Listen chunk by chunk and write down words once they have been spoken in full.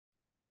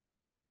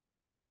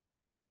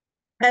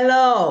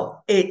Hello,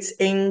 it's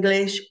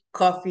English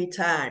coffee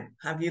time.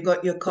 Have you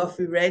got your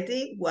coffee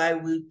ready while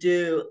we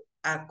do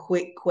a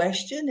quick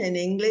question in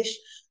English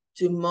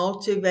to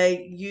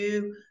motivate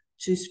you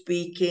to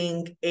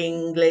speaking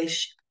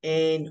English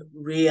in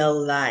real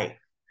life?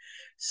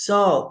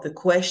 So, the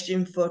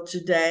question for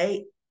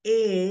today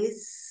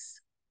is,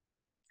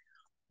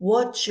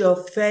 what's your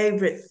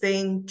favorite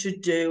thing to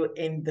do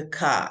in the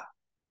car?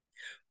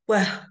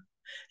 Well,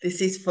 this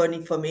is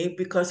funny for me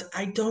because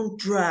I don't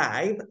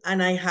drive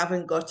and I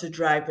haven't got a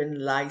driving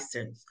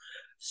license.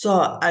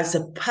 So, as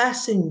a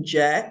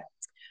passenger,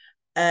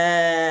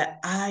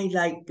 I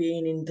like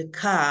being in the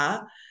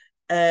car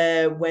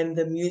when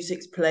the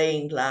music's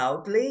playing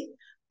loudly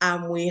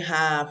and we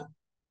have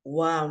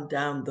wound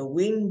down the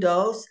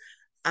windows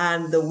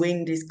and the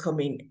wind is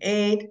coming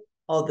in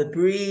or the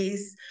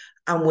breeze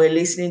and we're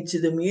listening to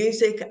the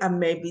music and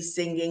maybe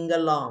singing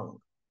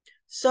along.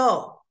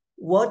 So,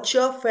 what's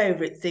your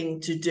favorite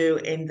thing to do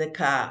in the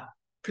car?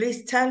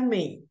 Please tell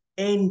me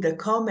in the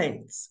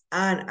comments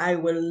and I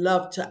will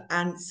love to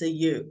answer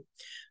you.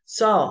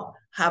 So,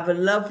 have a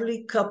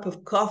lovely cup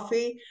of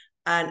coffee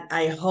and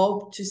I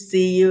hope to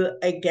see you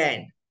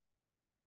again.